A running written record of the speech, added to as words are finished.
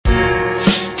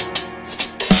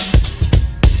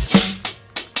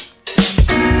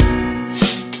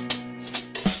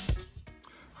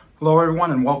Hello, everyone,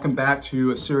 and welcome back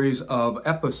to a series of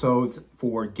episodes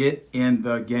for Get in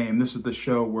the Game. This is the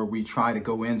show where we try to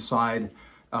go inside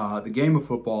the game of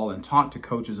football and talk to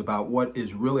coaches about what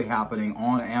is really happening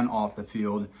on and off the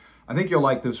field. I think you'll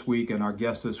like this week, and our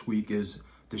guest this week is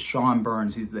DeChon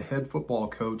Burns. He's the head football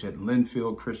coach at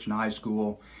Linfield Christian High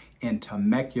School in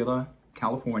Temecula,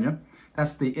 California.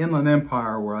 That's the Inland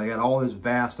Empire, where they got all this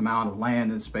vast amount of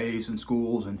land and space and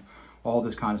schools and all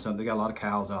this kind of stuff. They got a lot of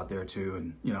cows out there too,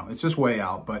 and it's just way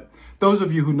out. But those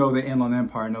of you who know the Inland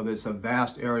Empire know that it's a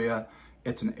vast area.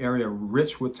 It's an area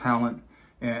rich with talent,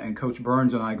 and Coach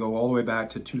Burns and I go all the way back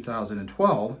to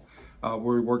 2012, where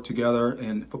we worked together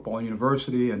in football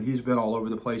university, and he's been all over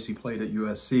the place. He played at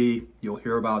USC. You'll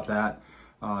hear about that.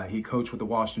 He coached with the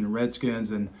Washington Redskins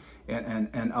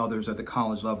and others at the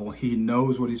college level. He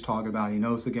knows what he's talking about. He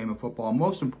knows the game of football.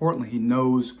 Most importantly, he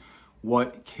knows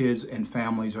what kids and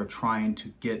families are trying to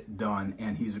get done.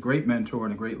 And he's a great mentor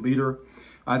and a great leader.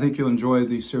 I think you'll enjoy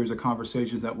these series of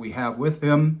conversations that we have with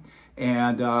him.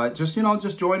 And just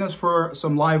join us for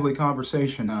some lively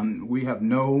conversation. We have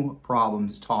no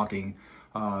problems talking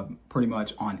pretty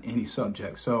much on any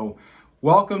subject. So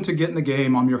welcome to Get in the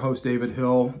Game. I'm your host, David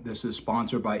Hill. This is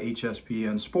sponsored by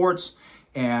HSPN Sports.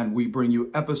 And we bring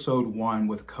you episode 1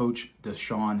 with Coach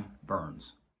DeChon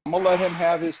Burns. I'm going to let him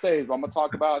have his stage, but I'm going to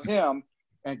talk about him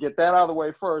and get that out of the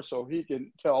way first so he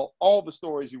can tell all the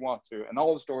stories he wants to, and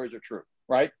all the stories are true,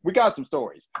 right? We got some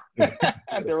stories,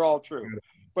 and they're all true.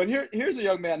 But here's a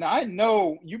young man. Now, I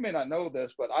know you may not know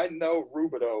this, but I know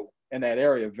Rubidoux in that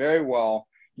area very well.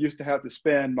 Used to have to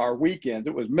spend our weekends.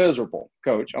 It was miserable,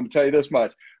 Coach. I'm going to tell you this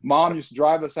much. Mom used to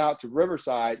drive us out to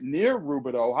Riverside near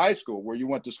Rubidoux High School, where you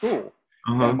went to school.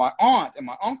 And my aunt and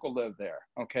my uncle lived there.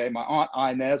 Okay, my aunt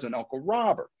Inez and Uncle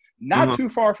Robert, not too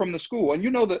far from the school. And I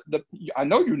know the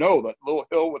little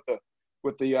hill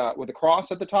with the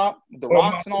cross at the top, the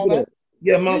rocks Mount and all Rubidoux. that.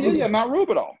 Yeah, Mount Rubidoux. Mount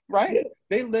Rubidoux, right? Yeah.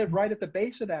 They lived right at the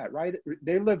base of that, right?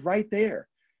 They lived right there.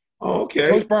 Oh, okay.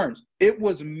 Coach Burns, it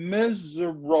was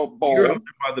miserable. You're up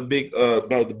by the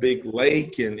big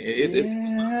lake, and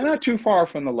not too far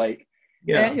from the lake.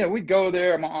 Yeah. And, we'd go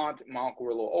there. My aunt and my uncle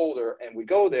were a little older, and we'd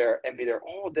go there and be there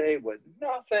all day with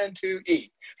nothing to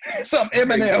eat. Some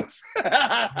M&Ms.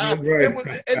 Right. And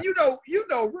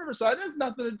Riverside, there's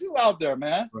nothing to do out there,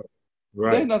 man.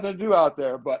 Right. There's nothing to do out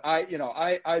there. But I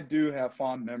do have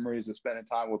fond memories of spending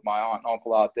time with my aunt and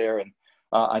uncle out there. And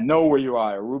I know where you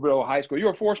are, Rubidoux High School.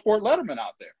 You're a 4-sport letterman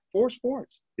out there. 4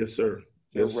 sports. Yes, sir.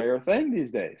 It's a rare thing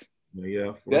these days.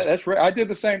 Yeah, that's right. I did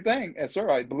the same thing,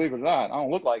 sir. I believe it or not. I don't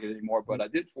look like it anymore, but I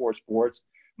did 4 sports,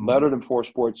 lettered in 4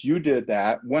 sports. You did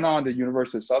that. Went on to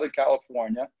University of Southern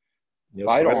California. Yeah,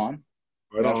 fight on.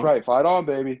 That's right. Fight on,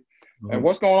 baby. And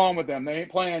what's going on with them? They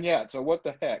ain't playing yet. So what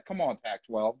the heck? Come on,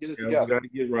 Pac-12, get it together. We got to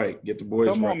get right. Get the boys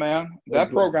right. Come on, man.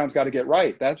 That program's got to get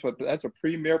right. That's a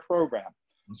premier program.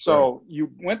 That's so right. You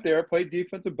went there, played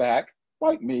defensive back,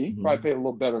 like me. Probably played a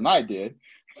little better than I did.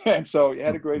 And so you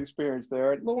had a great experience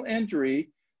there. A little injury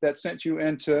that sent you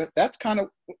into – that's kind of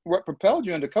what propelled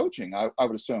you into coaching, I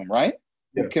would assume, right?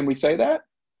 Yes. Can we say that?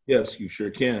 Yes, you sure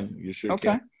can. You sure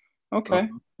can. Okay.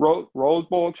 Rose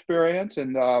Bowl experience.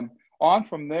 And on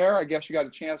from there, I guess you got a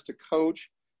chance to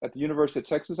coach at the University of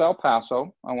Texas, El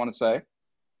Paso, I want to say.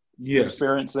 Yes.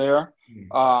 Experience there.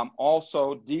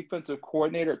 Also defensive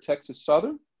coordinator at Texas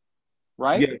Southern,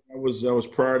 right? Yeah, I was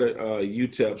prior to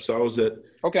UTEP. So I was at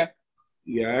 – Okay.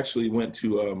 Yeah, I actually went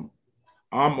to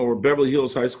Beverly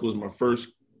Hills High School was my first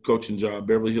coaching job,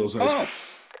 Beverly Hills High School.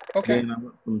 Okay. And I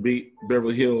went from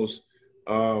Beverly Hills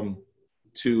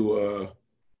to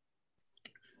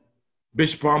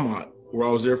Bishop Almont, where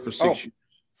I was there for 6 years.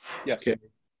 Yes. Okay.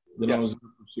 Then I was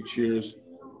there for 6 years.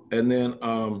 And then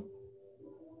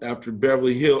after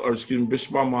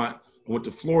Bishop Almont, I went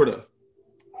to Florida.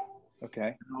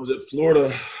 Okay. And I was at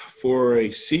Florida for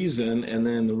a season, and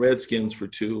then the Redskins for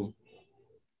 2.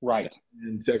 Right.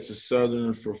 And Texas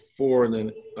Southern for 4, and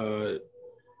then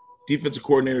defensive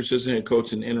coordinator, assistant head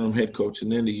coach, and interim head coach,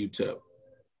 and then the UTEP.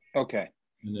 Okay.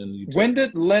 And then UTEP. When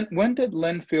did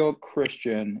Linfield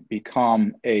Christian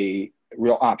become a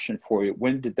real option for you?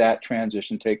 When did that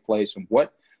transition take place, and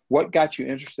what got you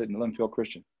interested in Linfield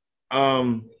Christian?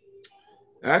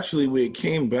 Actually, we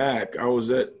came back. I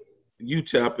was at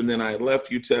UTEP, and then I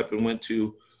left UTEP and went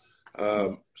to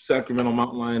Sacramento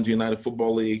Mountain Lions United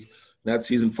Football League. That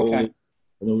season folded.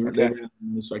 And then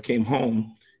so I came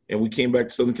home, and we came back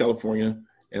to Southern California.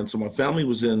 And so my family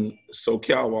was in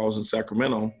SoCal while I was in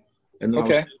Sacramento. And then I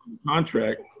was still on the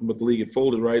contract, but the league had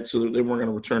folded, right? So they weren't going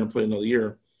to return and play another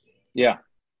year. Yeah.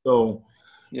 So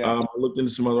I looked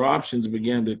into some other options and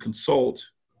began to consult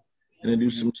and then do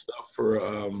some stuff for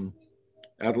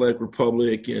Athletic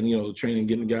Republic and, the training,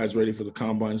 getting guys ready for the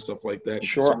combine and stuff like that.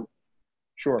 Sure.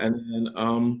 And then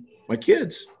my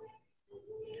kids.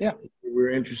 Yeah.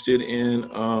 We're interested in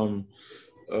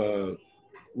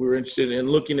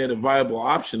looking at a viable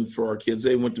option for our kids.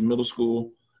 They went to middle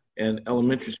school and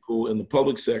elementary school in the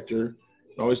public sector.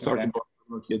 I always talked about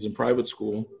our kids in private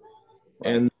school.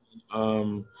 Right.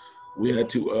 And we had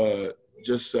to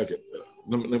just a second.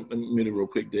 Let me mute it real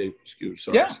quick, Dave. Excuse me.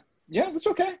 Sorry. Yeah, that's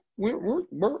okay.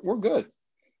 We're good.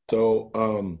 So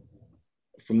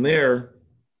from there,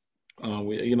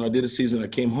 I did a season. I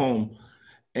came home,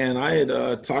 and I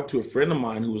had talked to a friend of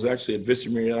mine who was actually at Vista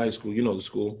Marietta High School. You know the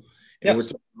school. And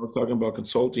yes. I was talking about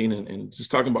consulting and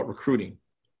just talking about recruiting.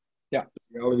 Yeah.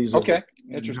 The realities of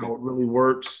interesting. How it really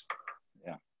works.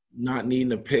 Yeah. Not needing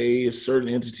to pay certain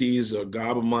entities a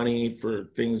gob of money for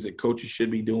things that coaches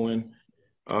should be doing.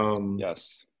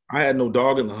 Yes. I had no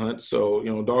dog in the hunt, so,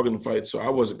 dog in the fight, so I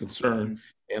wasn't concerned.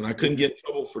 Mm-hmm. And I couldn't get in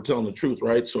trouble for telling the truth,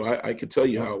 right? So I could tell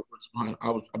you how it works behind.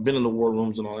 I've been in the war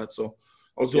rooms and all that. So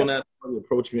I was doing that. Somebody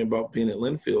approached me about being at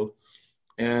Linfield.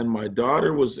 And my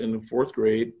daughter was in the 4th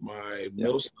grade. My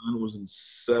middle son was in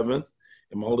 7th.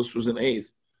 And my oldest was in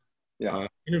 8th. Yeah.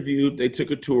 Interviewed. They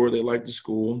took a tour. They liked the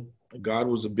school. God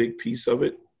was a big piece of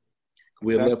it.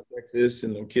 We had left Texas,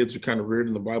 and the kids are kind of reared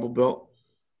in the Bible Belt.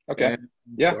 Okay. And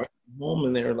so I came home,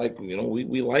 and they're like,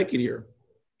 we like it here.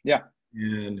 Yeah.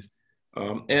 And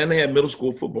they had middle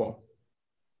school football.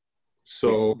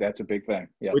 So that's a big thing.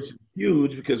 Yes. Which is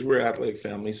huge because we're an athletic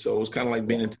family. So it was kind of like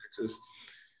being in Texas.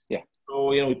 Yeah. So,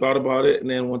 we thought about it. And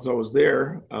then once I was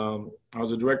there, I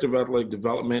was a director of athletic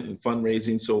development and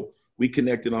fundraising. So we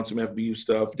connected on some FBU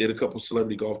stuff, did a couple of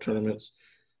celebrity golf tournaments.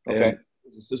 Okay. And I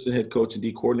was assistant head coach and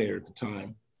D coordinator at the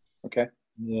time. Okay.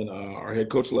 And then our head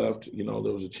coach left. There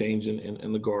was a change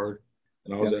in the guard.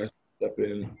 And I was asked to step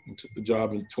in and took the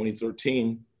job in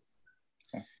 2013.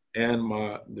 Okay. And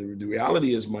the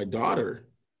reality is my daughter,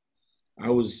 I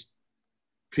was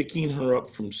picking her up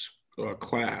from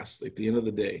class at the end of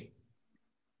the day.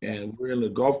 And we're in the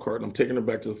golf cart, and I'm taking her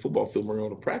back to the football field. We're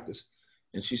going to practice.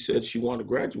 And she said she wanted to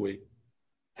graduate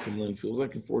from Linfield,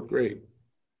 like in 4th grade.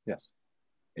 Yes.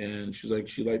 And she was like,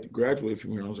 she'd like to graduate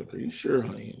from here. And I was like, are you sure,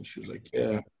 honey? And she was like,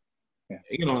 yeah.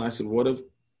 And I said, what if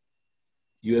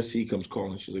USC comes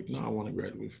calling? She's like, no, I want to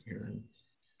graduate from here. And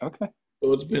okay.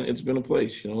 So it's been a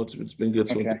place, it's been good.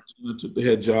 So I took the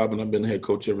head job, and I've been the head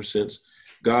coach ever since.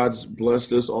 God's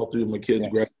blessed us. All 3 of my kids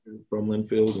graduated from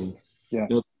Linfield,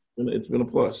 and it's been a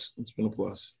plus. It's been a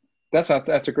plus. That's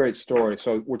a great story.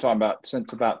 So we're talking about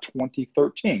since about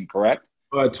 2013, correct?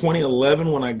 2011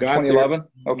 when I got 2011.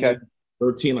 There. Okay.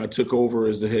 13, I took over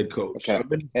as the head coach. Okay. So I've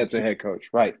been as a head coach,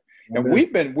 right? And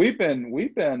we've been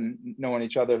knowing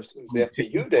each other since the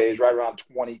FBU days, right around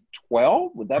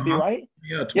 2012. Would that be right?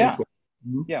 Yeah, 2012.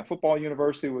 Mm-hmm. Yeah, Football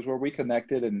University was where we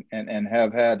connected and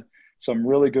have had some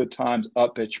really good times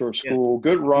up at your school.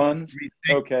 Good runs.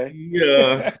 Okay.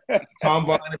 Yeah.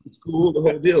 Combine at the school, the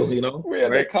whole deal, We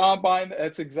had the combine.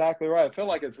 That's exactly right. I feel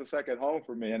like it's a second home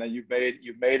for me, and you've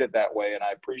made it that way, and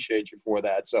I appreciate you for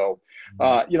that. So,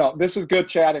 this is good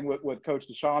chatting with Coach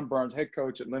DeChon Burns, head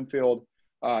coach at Linfield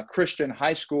Christian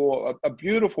High School, a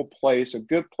beautiful place, a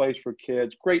good place for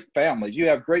kids, great families. You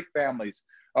have great families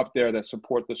up there that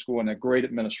support the school, and a great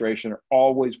administration, are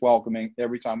always welcoming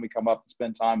every time we come up and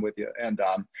spend time with you. And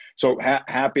so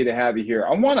happy to have you here.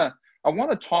 I want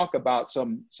to talk about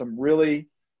some really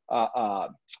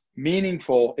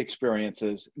meaningful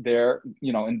experiences there,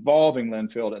 involving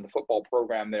Linfield and the football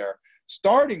program there,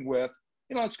 starting with,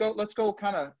 let's go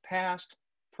kind of past,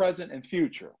 present, and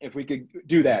future, if we could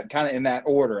do that kind of in that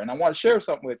order. And I want to share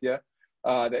something with you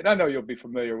that I know you'll be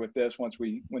familiar with this once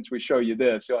we show you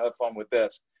this. You'll have fun with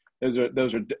this.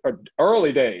 Those are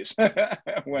early days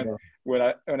when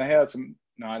I had some.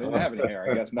 No, I didn't have any hair.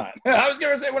 I guess not. I was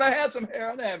going to say when I had some hair,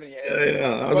 I didn't have any hair.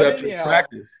 Yeah. I was after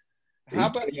practice. How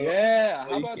about these guys?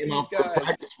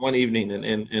 Practice one evening, and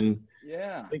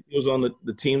I think it was on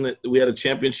the team that we had a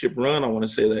championship run. I want to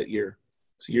say that year.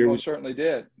 We certainly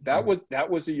did. That was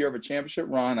the year of a championship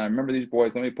run. I remember these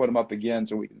boys. Let me put them up again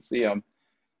so we can see them.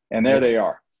 And there they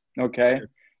are. Okay.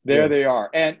 There they are.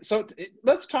 And so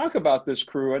let's talk about this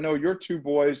crew. I know your 2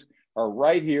 boys are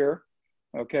right here.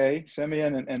 Okay.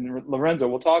 Simeon and Lorenzo.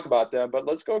 We'll talk about that, but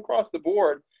let's go across the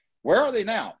board. Where are they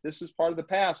now? This is part of the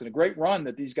past and a great run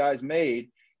that these guys made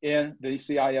in the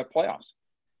CIF playoffs.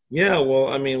 Yeah. Well,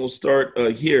 I mean, we'll start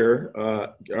here. I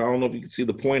don't know if you can see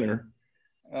the pointer.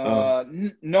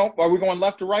 No. Are we going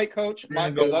left to right, Coach?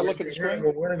 We're going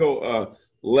to go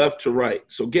left to right.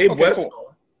 So Gabe Westall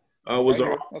was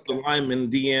our offensive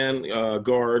lineman, DN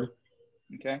guard.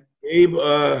 Okay. Gabe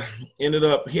ended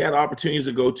up, he had opportunities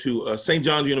to go to St.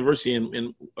 John's University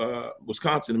in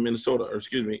Wisconsin, in Minnesota, or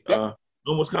excuse me, Yep.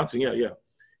 no, Wisconsin, yeah,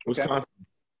 Wisconsin. Okay.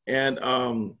 And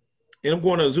ended up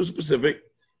going to Azusa Pacific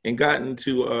and got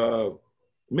into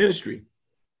ministry.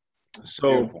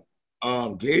 So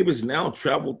Gabe has now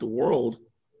traveled the world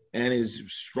and is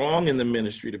strong in the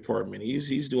ministry department.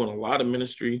 He's doing a lot of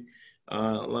ministry, a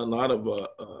lot of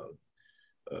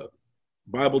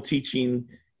Bible teaching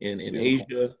in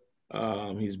Asia.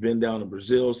 He's been down to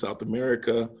Brazil, South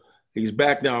America. He's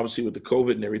back now, obviously, with the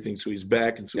COVID and everything. So he's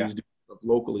back, and so he's doing stuff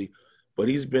locally. But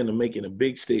he's been making a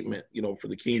big statement, for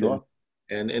the kingdom. Sure.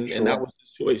 And that was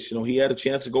his choice. He had a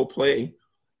chance to go play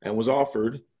and was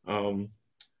offered.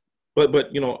 But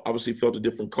obviously felt a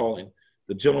different calling.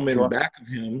 The gentleman back of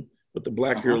him with the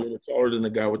black hair, a little taller than the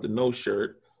guy with the no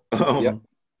shirt. That's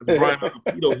Brian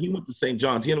Agapito. He went to St.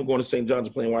 John's. He ended up going to St. John's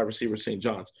and playing wide receiver at St.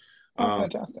 John's.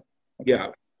 Fantastic.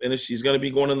 Yeah. And she's going to be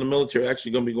going in the military,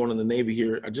 actually going to be going in the Navy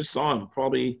here. I just saw him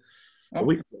probably a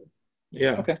week ago.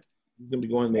 Yeah. Okay. He's going to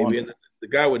be going in the Navy. And the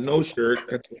guy with no shirt,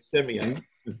 that's Simeon.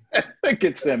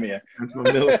 Get Simeon. That's my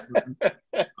military.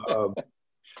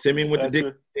 Simeon went to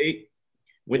Dixie State.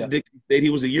 Went to Dixie State. He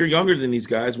was a year younger than these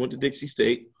guys. Went to Dixie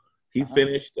State. He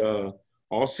finished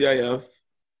all CIF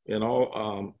and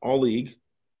all league.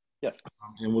 Yes.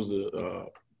 And was a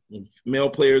male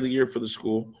player of the year for the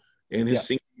school in his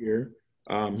senior year.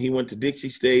 He went to Dixie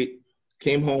State,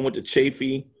 came home, went to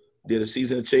Chaffey, did a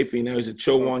season at Chaffey. Now he's at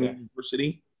Chowan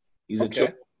University. He's at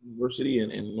Chowan University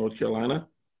in North Carolina.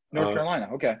 North Carolina.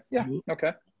 Okay. Yeah.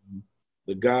 Okay.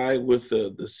 The guy with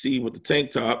the C with the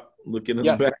tank top, looking in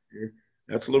the back here.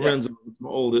 That's Lorenzo. That's my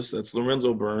oldest. That's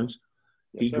Lorenzo Burns.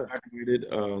 He graduated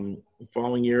the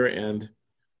following year and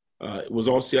it was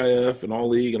all CIF and all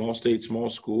league and all state small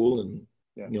school and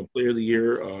player of the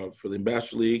year for the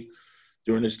Ambassador League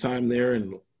during his time there.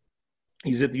 And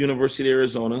he's at the University of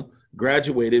Arizona,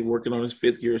 graduated, working on his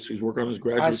 5th year. So he's working on his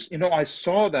graduate. I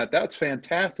saw that. That's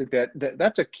fantastic.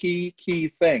 That's a key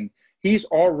thing. He's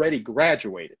already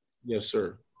graduated. Yes,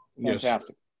 sir.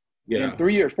 Fantastic. Yes, sir. Yeah. In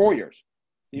 3 years, 4 years.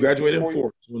 Graduated in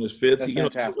 4 on his 5th. That's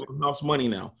fantastic. He's house money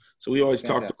now. So we always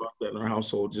talked about that in our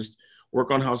household. Just work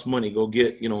on house money. Go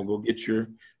get your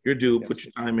due, put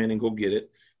your time in and go get it.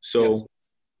 So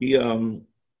he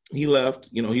left.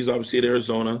 He's obviously at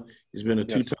Arizona. He's been a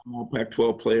 2-time All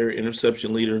Pac-12 player,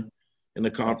 interception leader in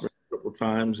the conference a couple of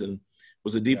times, and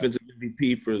was a defensive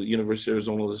MVP for the University of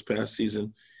Arizona this past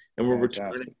season. And we're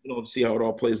returning, to see how it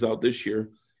all plays out this year.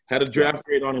 Had a draft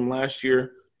grade on him last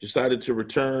year, decided to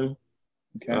return.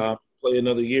 Play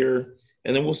another year,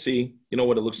 and then we'll see,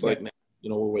 what it looks like now.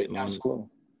 We're waiting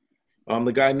on.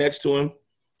 The guy next to him,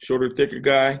 shorter, thicker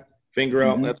guy, finger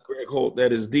out, that's Greg Holt.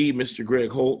 That is the Mr. Greg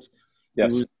Holt. He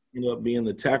ended up being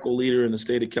the tackle leader in the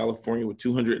state of California with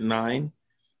 209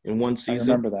 in one season.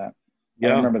 I remember that.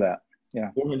 I remember that.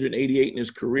 Yeah. 488 in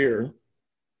his career,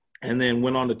 and then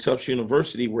went on to Tufts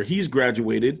University where he's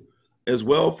graduated as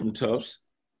well from Tufts.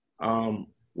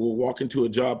 We'll walk into a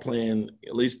job playing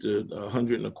at least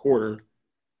 100 and a quarter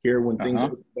here when things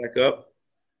open back up.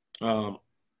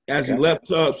 As he left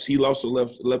Tufts, he also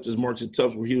left his marks at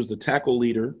Tufts where he was the tackle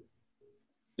leader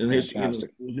in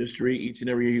history. Each and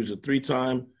every year he was a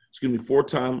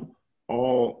 4-time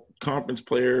all-conference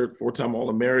player, 4-time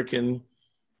All-American,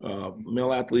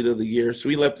 male athlete of the year. So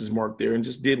he left his mark there and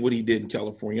just did what he did in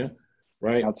California,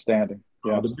 right? Outstanding.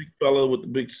 Yeah. The big fellow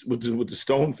with the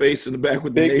stone face in the back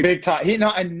with the big tie. I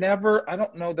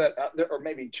don't know that there are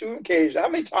maybe 2 occasions. How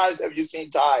many times have you seen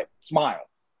Ty smile?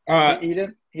 He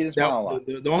didn't smile a lot.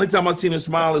 The only time I've seen him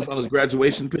smile is on his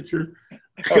graduation picture.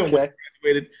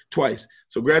 Graduated twice.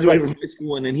 So graduated from high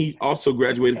school, and then he also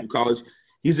graduated from college.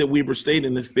 He's at Weber State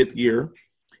in his 5th year.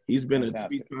 He's been a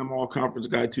 3-time all-conference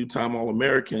guy, 2-time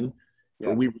All-American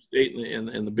for Weber State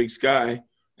in the Big Sky.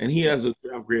 And he has a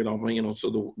draft grade on him,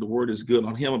 so the word is good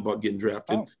on him about getting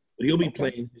drafted. But he'll be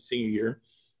playing his senior year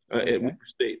at Weber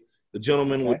State. The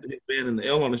gentleman with the band and the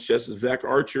L on his chest is Zach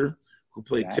Archer, who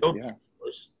played tailback for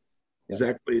us.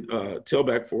 Zach played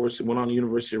tailback for us and went on the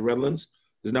University of Redlands.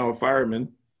 Is now a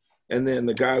fireman. And then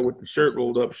the guy with the shirt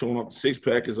rolled up, showing off the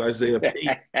 6-pack is Isaiah Pate.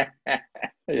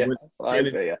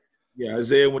 Isaiah. Yeah,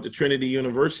 Isaiah went to Trinity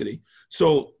University.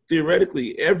 So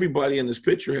theoretically, everybody in this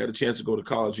picture had a chance to go to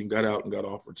college and got out and got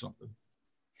offered something.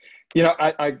 Here's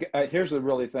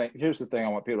the thing I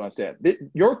want people to understand.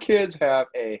 Your kids have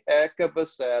a heck of a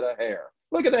set of hair.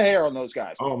 Look at the hair on those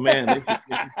guys. Oh man, it's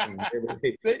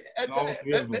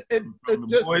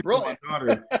just brilliant. My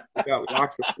daughter got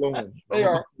locks of flowing. They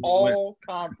are all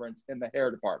conference in the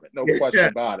hair department. No question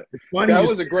about it. That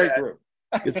was a great group.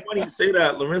 It's funny you say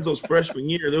that. Lorenzo's freshman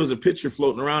year, there was a picture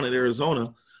floating around in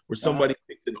Arizona where somebody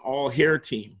picked an all-hair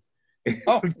team.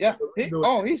 Oh, yeah.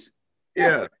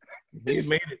 Yeah. He had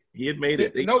made it. He had made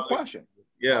it. No question.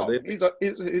 Yeah. Oh, he's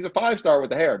a 5-star with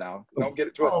the hair now. Don't get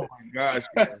it twisted. Oh, my gosh.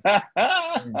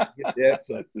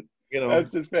 That's,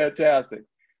 That's just fantastic.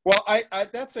 Well,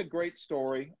 that's a great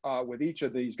story with each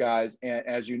of these guys, and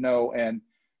as you know, and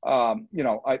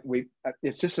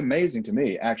it's just amazing to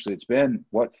me. Actually, it's been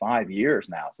 5 years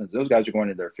now since those guys are going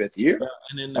into their 5th year. Yeah,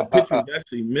 and then the picture was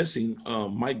actually missing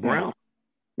Mike Brown.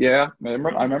 Yeah, I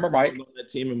remember Mike on that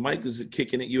team, and Mike was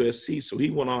kicking at USC, so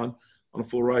he went on a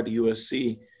full ride to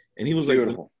USC, and he was like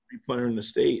the player in the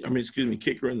state.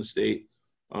 Kicker in the state.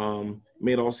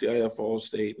 Made all CIF, all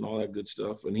state, and all that good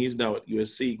stuff. And he's now at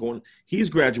USC he's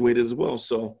graduated as well.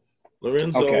 So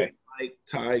Lorenzo, Mike,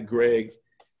 Ty, Greg,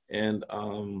 and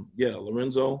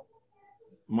Lorenzo,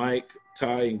 Mike,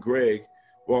 Ty, and Greg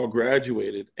were all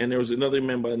graduated. And there was another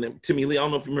man by the name Timmy Lee. I don't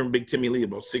know if you remember Big Timmy Lee,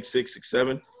 about 6'6",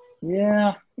 6'7".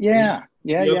 Yeah.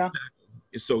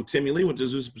 So Timmy Lee went to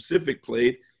Zoo Pacific,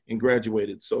 played, and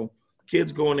graduated. So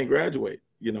kids go in and graduate,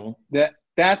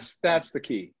 That's the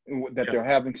key, that they're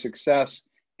having success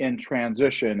in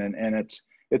transition, and it's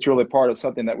really part of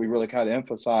something that we really kind of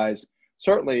emphasize,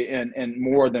 certainly in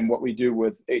more than what we do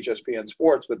with HSPN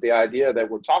Sports, but the idea that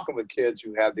we're talking with kids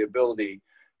who have the ability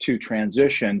to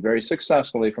transition very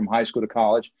successfully from high school to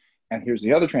college. And here's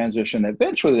the other transition: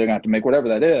 eventually they're going to have to make whatever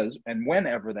that is, and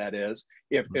whenever that is.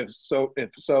 If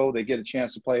so, they get a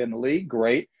chance to play in the league,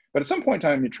 great. But at some point in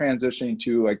time, you're transitioning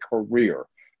to a career,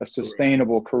 a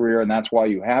sustainable career, and that's why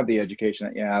you have the education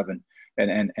that you have,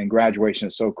 and graduation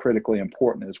is so critically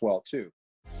important as well too.